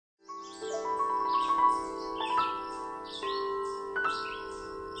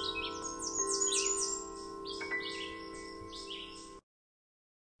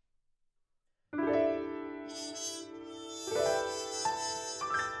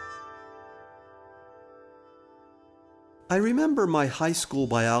I remember my high school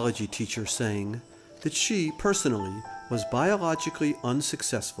biology teacher saying that she, personally, was biologically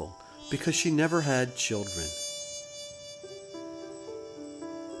unsuccessful because she never had children.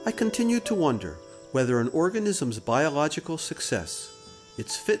 I continued to wonder whether an organism's biological success,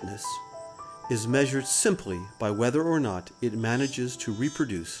 its fitness, is measured simply by whether or not it manages to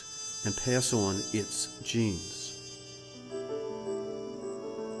reproduce and pass on its genes.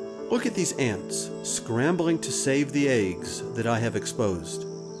 Look at these ants scrambling to save the eggs that I have exposed.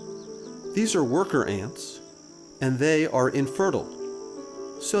 These are worker ants, and they are infertile,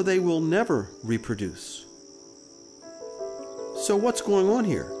 so they will never reproduce. So what's going on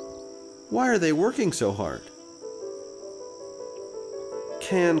here? Why are they working so hard?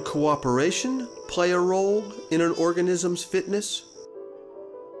 Can cooperation play a role in an organism's fitness?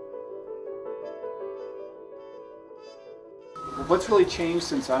 What's really changed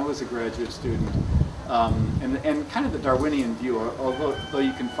since I was a graduate student, and kind of the Darwinian view, although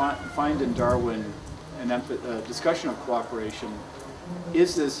you can find in Darwin a discussion of cooperation,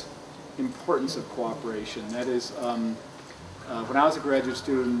 is this importance of cooperation. That is, when I was a graduate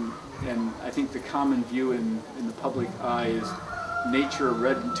student, and I think the common view in the public eye is nature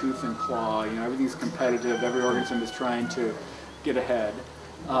red in tooth and claw. You know, everything's competitive, every organism is trying to get ahead.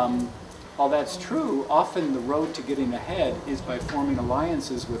 While that's true, often the road to getting ahead is by forming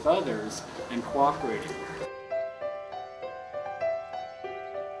alliances with others and cooperating.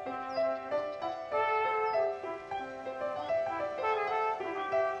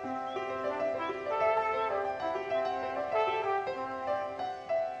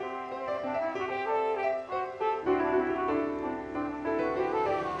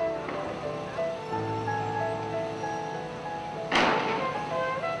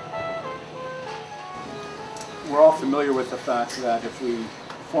 We're all familiar with the fact that if we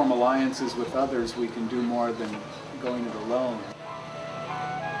form alliances with others, we can do more than going it alone.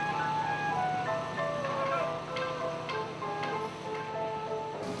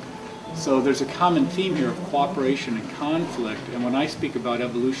 So there's a common theme here of cooperation and conflict, and when I speak about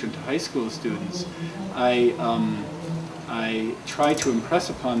evolution to high school students, I try to impress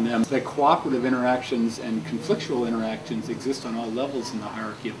upon them that cooperative interactions and conflictual interactions exist on all levels in the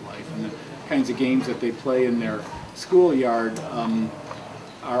hierarchy of life, and the kinds of games that they play in their schoolyard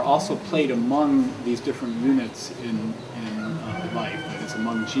are also played among these different units in life. That is,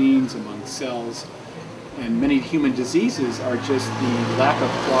 among genes, among cells, and many human diseases are just the lack of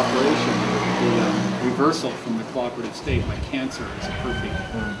cooperation, the reversal from the cooperative state. Like cancer is a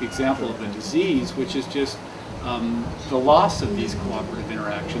perfect example of a disease, which is just the loss of these cooperative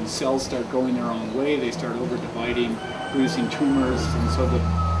interactions. Cells start going their own way, they start over-dividing, producing tumors, and so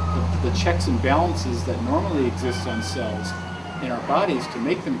the checks and balances that normally exist on cells in our bodies to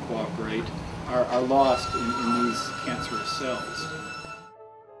make them cooperate are lost in these cancerous cells.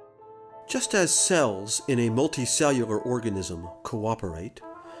 Just as cells in a multicellular organism cooperate,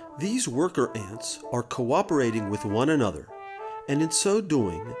 these worker ants are cooperating with one another, and in so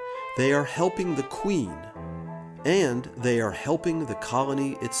doing, they are helping the queen, and they are helping the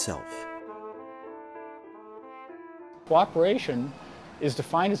colony itself. Cooperation is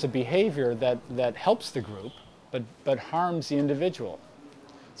defined as a behavior that helps the group, but harms the individual.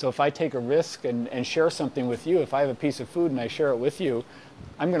 So if I take a risk and share something with you, if I have a piece of food and I share it with you,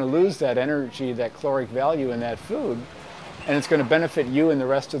 I'm going to lose that energy, that caloric value in that food, and it's going to benefit you and the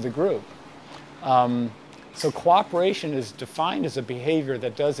rest of the group. So cooperation is defined as a behavior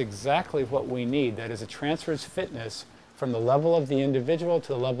that does exactly what we need, that is, it transfers fitness from the level of the individual to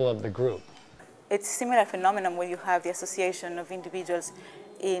the level of the group. It's a similar phenomenon where you have the association of individuals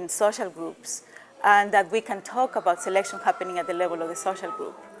in social groups, and that we can talk about selection happening at the level of the social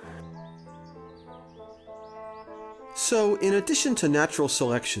group. So, in addition to natural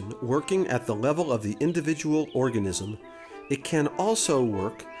selection working at the level of the individual organism, it can also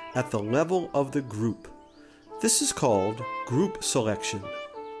work at the level of the group. This is called group selection.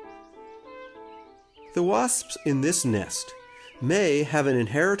 The wasps in this nest may have an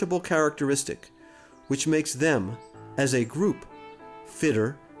inheritable characteristic which makes them, as a group,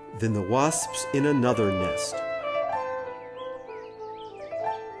 fitter than the wasps in another nest.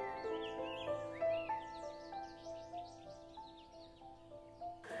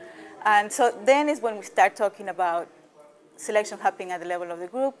 And so then is when we start talking about selection happening at the level of the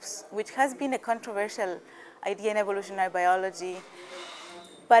groups, which has been a controversial idea in evolutionary biology.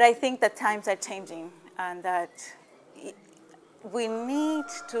 But I think that times are changing and that we need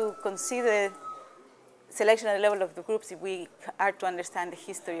to consider selection at the level of the groups if we are to understand the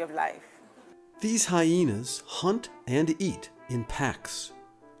history of life. These hyenas hunt and eat in packs.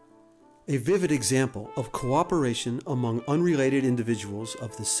 a vivid example of cooperation among unrelated individuals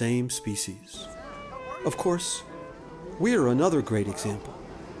of the same species. Of course, we're another great example.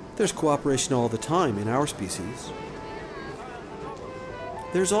 There's cooperation all the time in our species.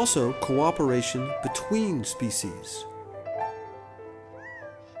 There's also cooperation between species.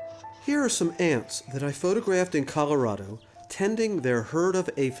 Here are some ants that I photographed in Colorado tending their herd of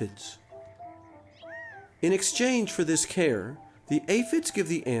aphids. In exchange for this care, the aphids give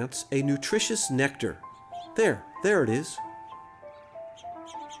the ants a nutritious nectar. There it is.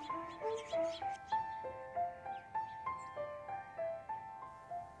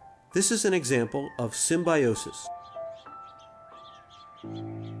 This is an example of symbiosis.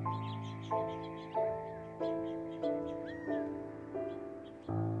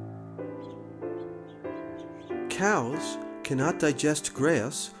 Cows cannot digest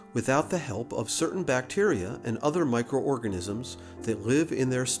grass without the help of certain bacteria and other microorganisms that live in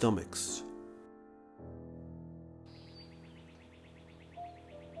their stomachs.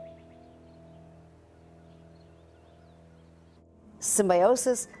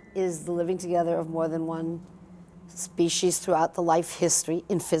 Symbiosis is the living together of more than one species throughout the life history,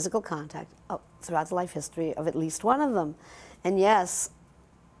 in physical contact, throughout the life history of at least one of them. And yes,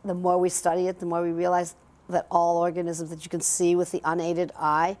 the more we study it, the more we realize that all organisms that you can see with the unaided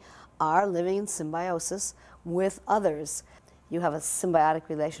eye are living in symbiosis with others. You have a symbiotic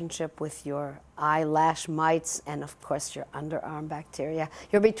relationship with your eyelash mites and, of course, your underarm bacteria,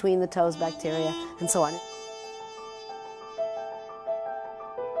 your between the toes bacteria, and so on.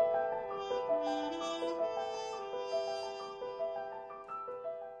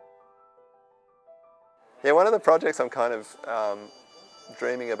 Yeah, one of the projects I'm kind of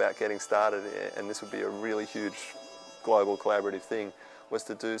dreaming about getting started, and this would be a really huge global collaborative thing, was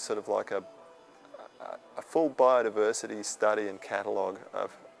to do sort of like a full biodiversity study and catalogue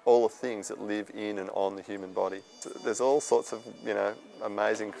of all the things that live in and on the human body. There's all sorts of,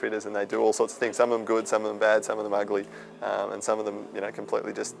 amazing critters, and they do all sorts of things. Some of them good, some of them bad, some of them ugly, and some of them,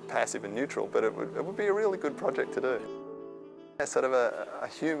 completely just passive and neutral. But it would be a really good project to do. Sort of a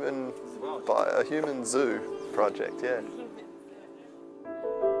human zoo project, yeah.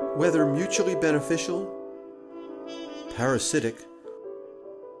 Whether mutually beneficial, parasitic,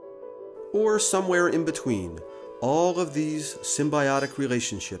 or somewhere in between, all of these symbiotic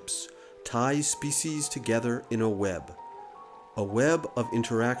relationships tie species together in a web of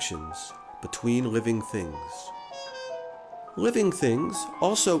interactions between living things. Living things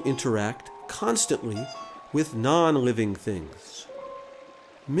also interact constantly with non-living things.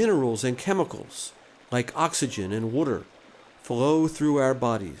 Minerals and chemicals, like oxygen and water, flow through our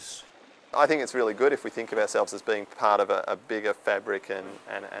bodies. I think it's really good if we think of ourselves as being part of a bigger fabric and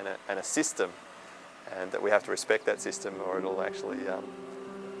a system, and that we have to respect that system, or it'll actually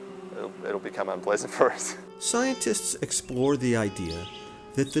it'll become unpleasant for us. Scientists explore the idea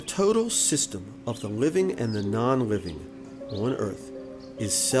that the total system of the living and the non-living on Earth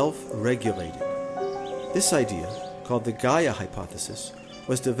is self-regulated. This idea, called the Gaia hypothesis,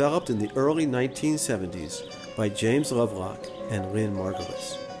 was developed in the early 1970s by James Lovelock and Lynn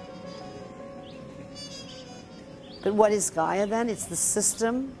Margulis. But what is Gaia then? It's the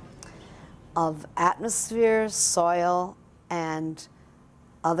system of atmosphere, soil, and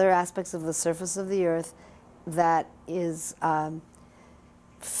other aspects of the surface of the Earth that is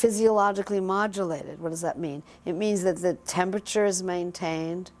physiologically modulated. What does that mean? It means that the temperature is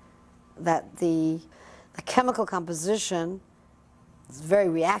maintained, that the chemical composition, very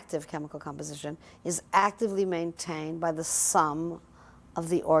reactive chemical composition, is actively maintained by the sum of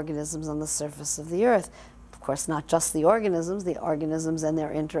the organisms on the surface of the Earth. Of course, not just the organisms and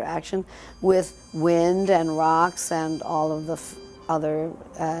their interaction with wind and rocks and all of the other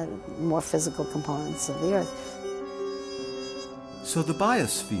more physical components of the Earth. So the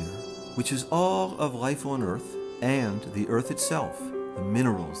biosphere, which is all of life on Earth and the Earth itself, the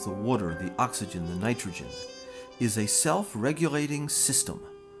minerals, the water, the oxygen, the nitrogen, is a self-regulating system.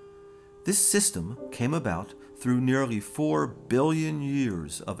 This system came about through nearly 4 billion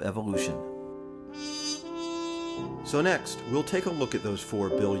years of evolution. So next, we'll take a look at those 4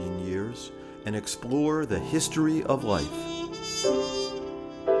 billion years and explore the history of life.